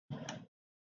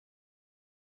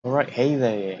Alright, hey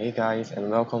there, hey guys, and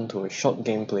welcome to a short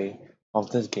gameplay of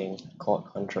this game called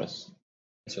Huntress.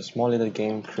 It's a small little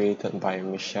game created by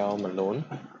Michael Malone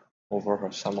over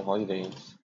her summer holidays.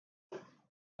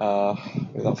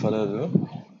 Without further ado,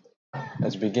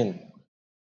 let's begin.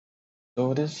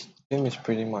 So this game is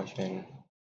pretty much an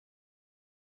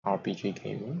RPG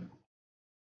game.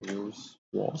 Use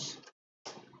walls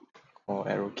or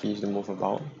arrow keys to move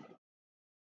about.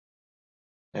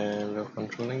 And we're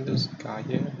controlling this guy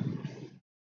here.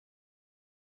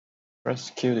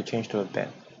 Press Q to change to a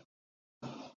bat.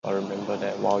 But remember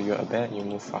that while you're a bat, you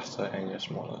move faster and you're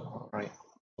smaller. Alright,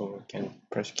 so we can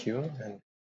press Q and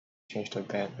change to a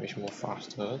bat which moves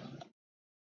faster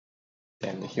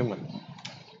than the human,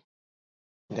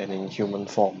 than in human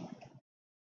form.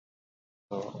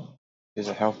 So there's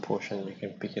a health potion, you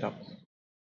can pick it up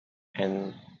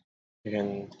and you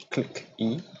can click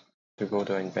E to go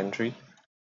to inventory.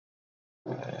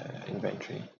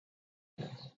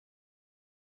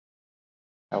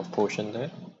 Health potion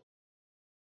there,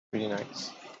 pretty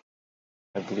nice.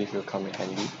 I believe will come in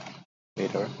handy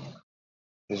later.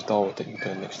 This door will take you to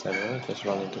the next level, just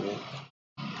run into it.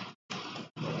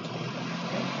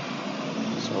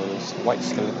 So it's white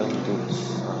skeleton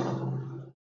dudes.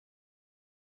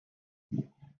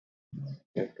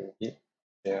 You can hit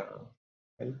their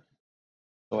head.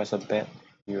 So as a bat,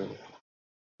 you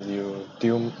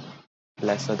deal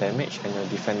lesser damage and your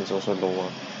defense is also lower.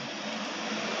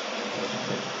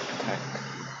 Attack.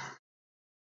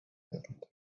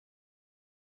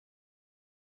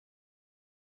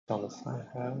 Down to 5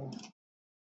 health.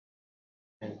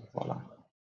 And voila.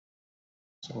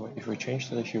 So if we change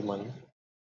to the human,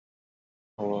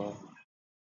 our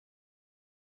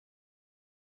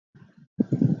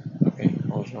okay,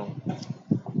 I was wrong.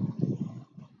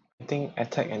 I think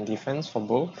attack and defense for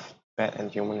both bat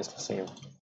and human is the same,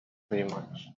 pretty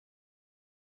much.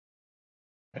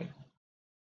 Right.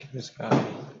 Kill this guy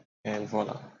and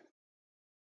voila.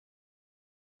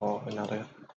 Or another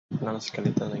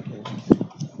skeleton again.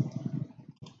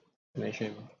 Finish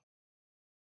him.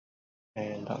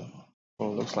 And done.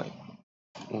 So it looks like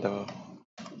the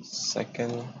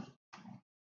second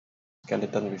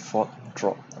skeleton we fought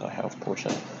dropped the health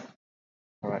potion.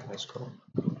 Alright, let's go.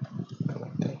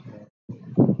 Collect that.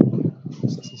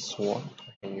 This is a sword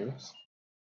I can use.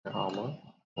 The armor.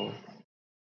 So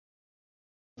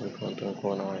we're going to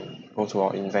go now and go to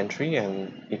our inventory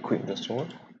and equip the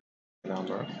sword and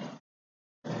armor.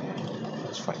 And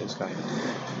let's fight this guy.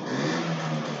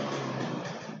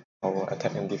 Our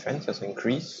attack and defense has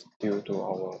increased due to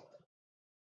our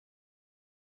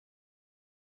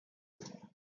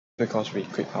because we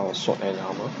equip our sword and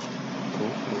armor.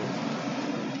 Cool.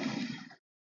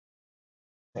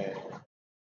 And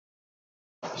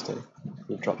instead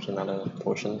he drops another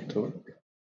potion too.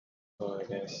 So I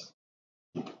guess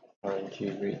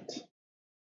RNG rate.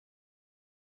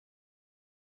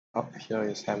 Up here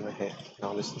is Hammerhead.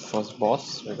 Now this is the first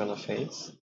boss we're gonna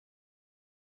face.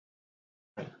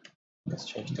 Right. Let's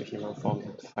change to human form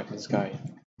and fight this guy.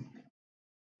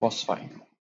 Boss fight.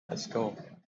 Let's go.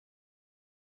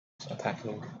 It's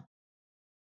attacking.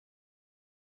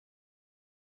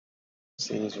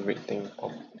 See this red thing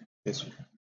of this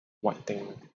white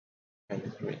thing and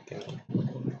this red thing.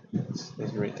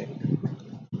 This red thing.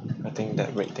 I think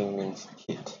that red thing means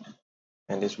hit.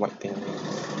 And this white thing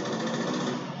means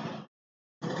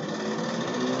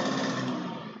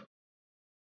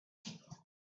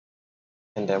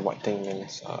and that white thing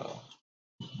means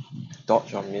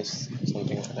dodge or miss,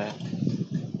 something like that.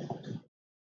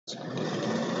 So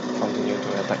continue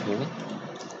to attack him.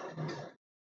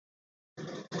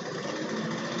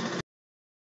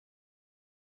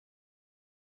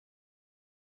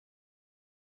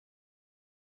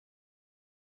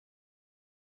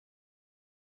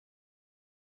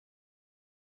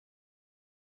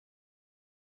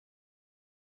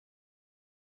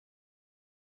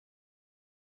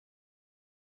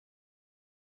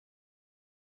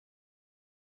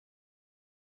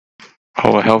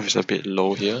 Our health is a bit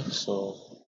low here, so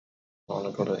I want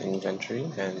to go to inventory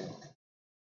and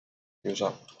use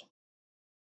our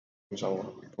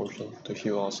potion to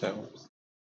heal ourselves.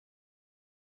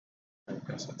 And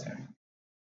press attack.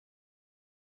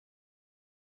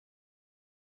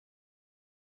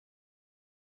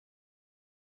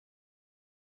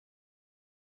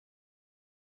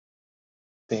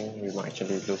 I think we might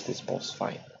actually lose this boss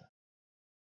fight.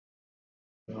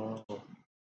 No.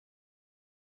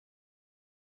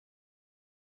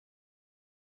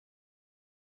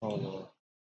 Oh no.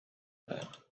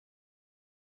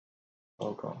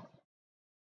 Oh god.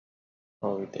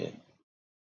 Oh, we did.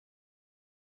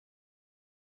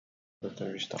 We have to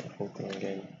restart the whole thing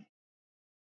again.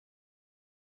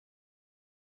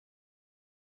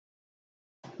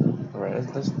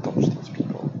 Alright, let's dodge these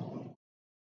people.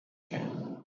 Okay.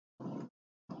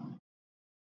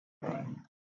 Alright.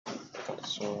 I got the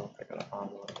sword, I got the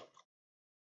armor.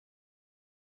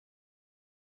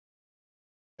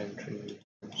 Entry,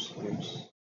 use.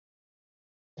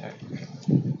 Attack.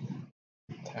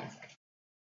 Attack.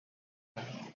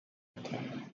 Attack.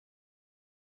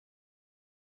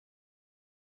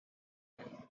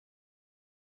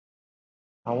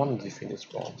 I want to defeat this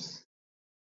boss.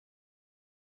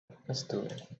 Let's do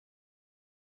it.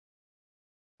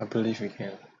 I believe we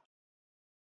can.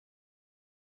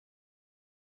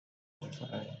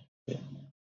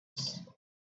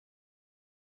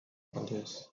 On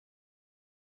this.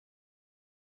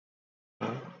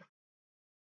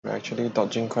 We're actually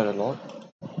dodging quite a lot.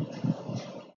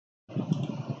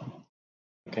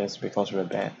 I guess because we're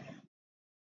bad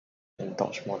and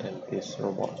dodge more than this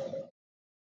robot.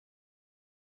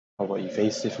 Our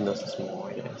evasiveness is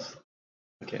more, I guess.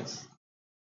 It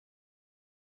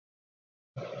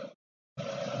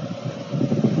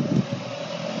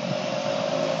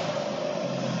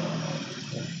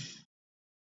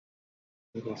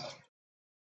is.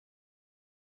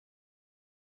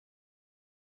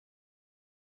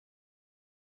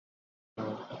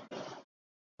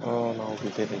 Oh no, we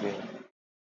did it again.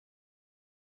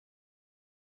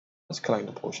 Let's collect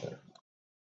the potion.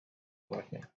 Right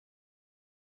here.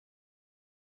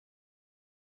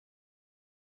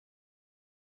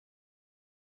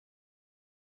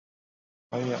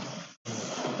 Oh yeah.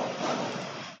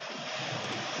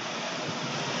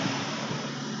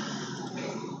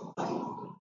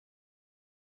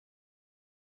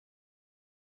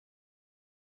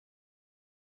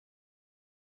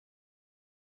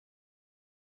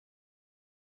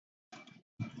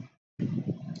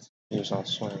 Use our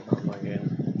swing armor again.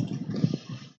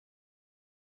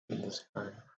 In this guy.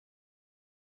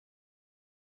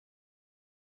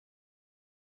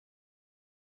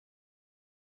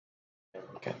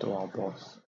 And get to our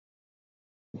boss.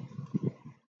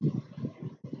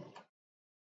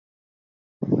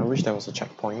 I wish there was a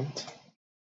checkpoint,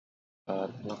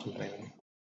 but not complaining.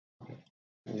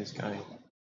 This guy.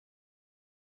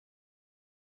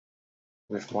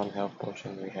 With one health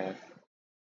potion we have.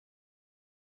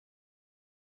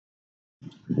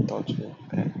 Dodge it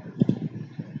back.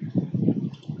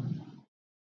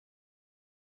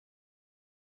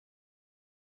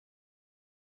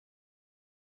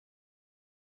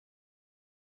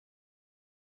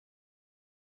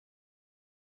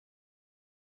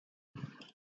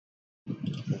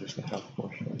 Use the health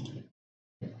potion.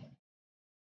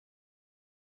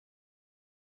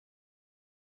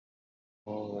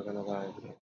 Oh, we're gonna die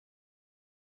again.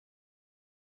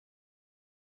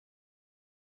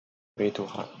 Way too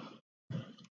hard.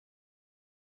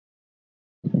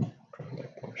 Grab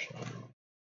that potion.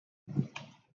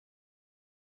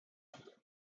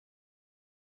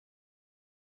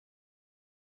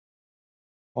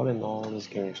 All in all, this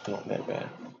game is not that bad.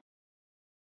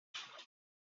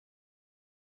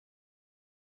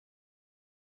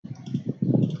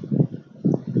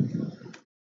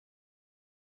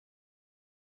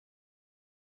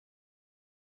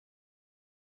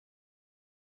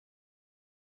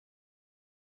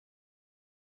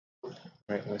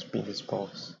 Right, let's beat this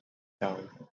boss down.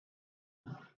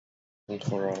 And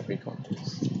for all, we got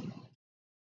this.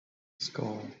 Let's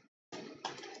go.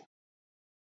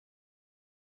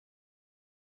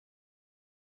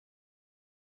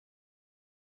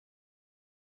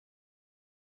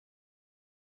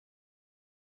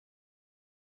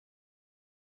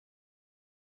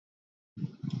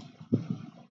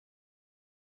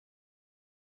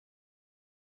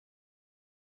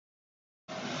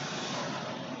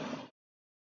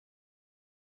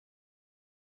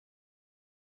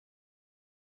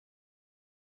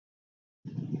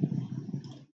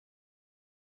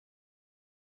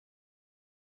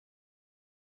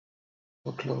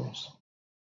 So close.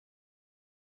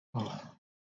 Oh,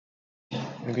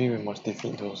 maybe we must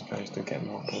defeat those guys to get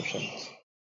more potions.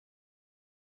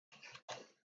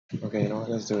 Okay, now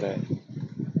let's do that.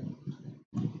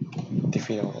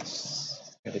 Defeat all the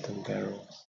skeleton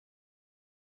barrels.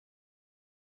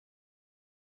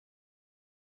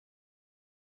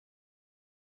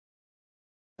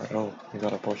 Right, oh, we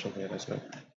got a potion here, that's good.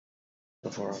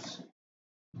 Good for us.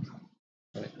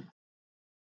 Right.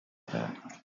 Attack.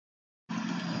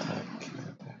 Attack.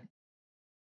 Attack.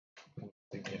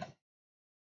 Thank you.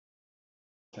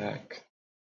 Attack.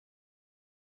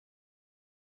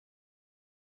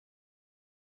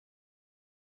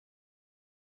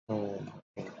 Oh,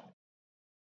 okay.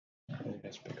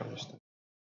 let's pick up this stuff.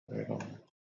 Very long.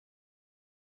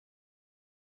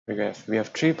 We have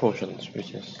 3 potions,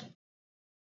 which is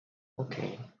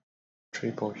okay.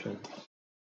 3 potions.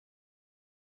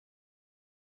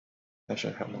 That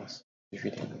should help us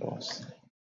defeating the boss.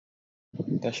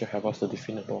 That should help us to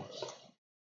defeat the boss.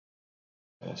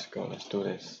 Let's go, let's do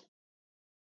this.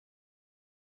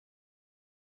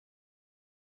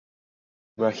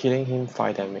 We're healing him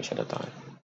 5 damage at a time.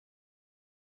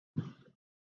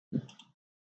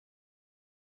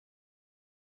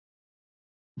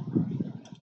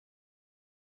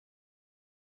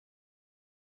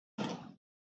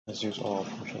 Let's use all our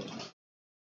potions.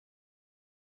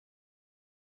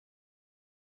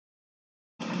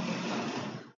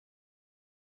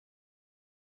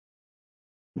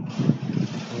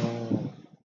 No.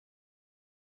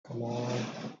 Come on.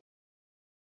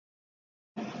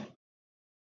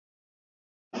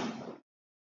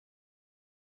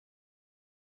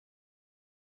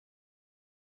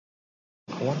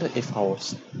 I wonder if our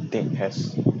state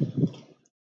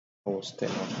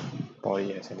of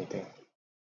body has anything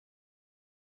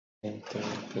to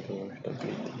do with the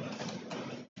ability.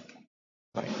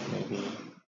 Like maybe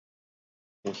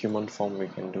in human form we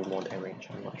can do more damage.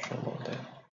 I'm not sure about that.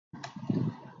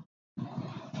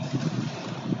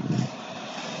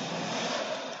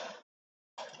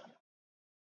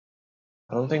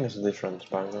 I don't think there's a difference,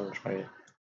 but I'm gonna try it.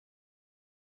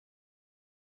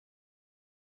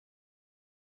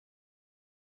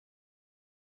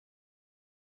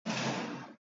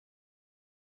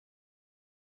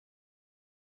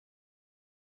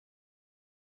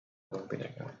 Don't be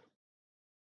that guy.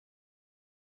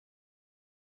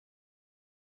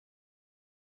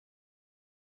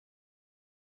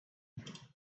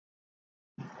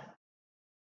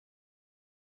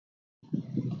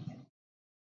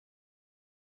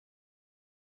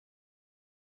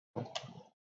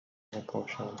 No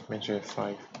potion. Means we have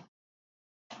 5.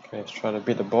 Okay, let's try to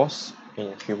beat the boss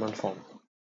in human form.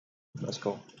 Let's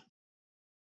go.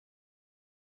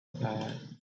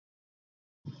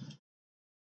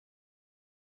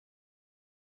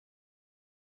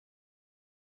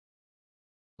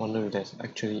 Wonder if there's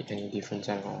actually any difference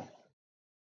at all.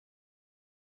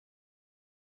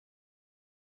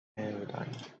 And we die.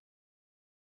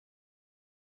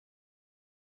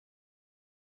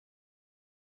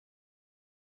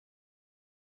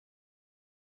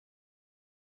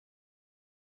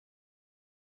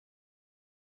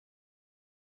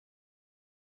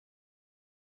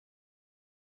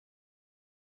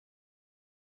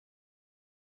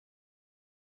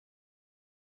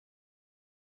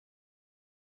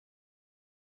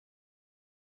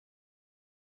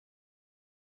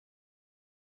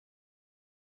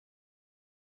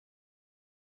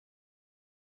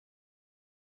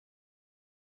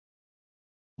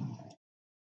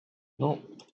 No,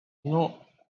 no,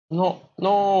 no,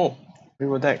 no! We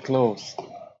were that close.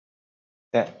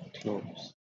 That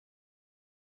close.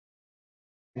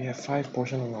 We have 5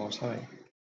 potions on our side.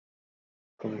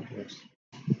 Probably close.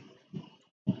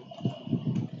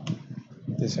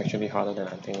 This is actually harder than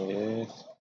I think it is.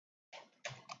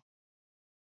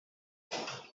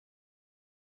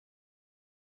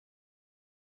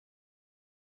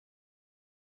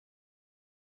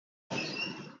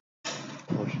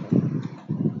 Potion.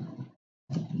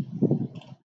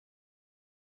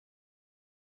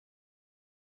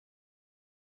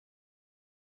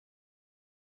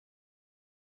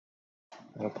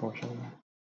 Another potion.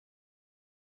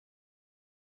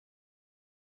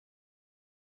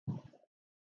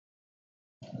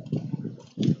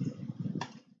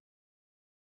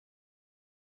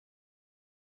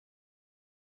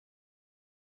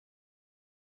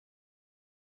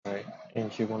 Right, in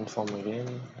human form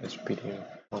again. Let's beat him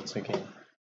once again.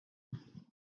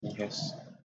 He has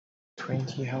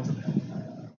 20 health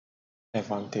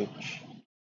advantage.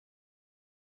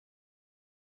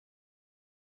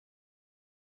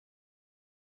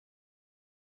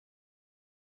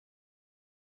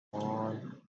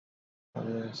 On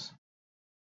others.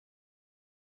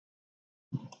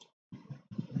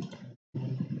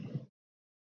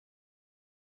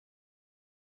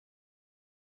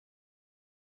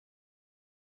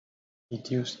 He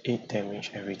deals 8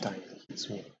 damage every time he hits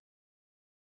me.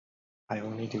 I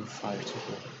only do 5 to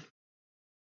him.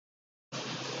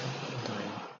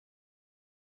 Die.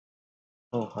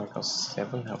 Oh, I got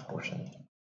 7 health potion.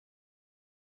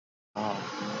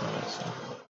 Oh, that's it.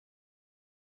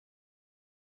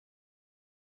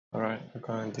 Alright, we're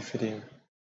gonna defeat him.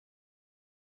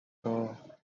 So,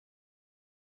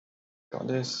 got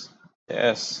this.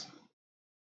 Yes.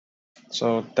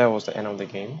 So that was the end of the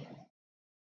game.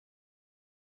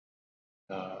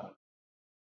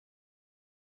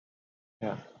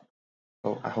 yeah.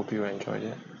 So I hope you enjoyed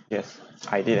it. Yes,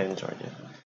 I did enjoy it.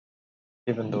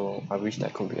 Even though I wish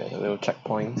that could be a little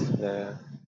checkpoint there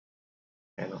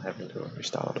and not having to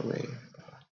restart all the way.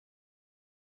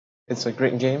 It's a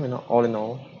great game, and all in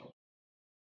all.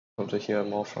 Hope to hear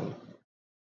more from.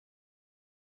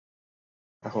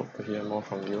 I hope to hear more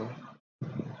from you,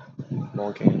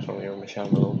 more games from you,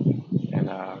 Michael Malone, and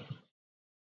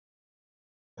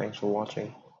thanks for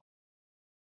watching.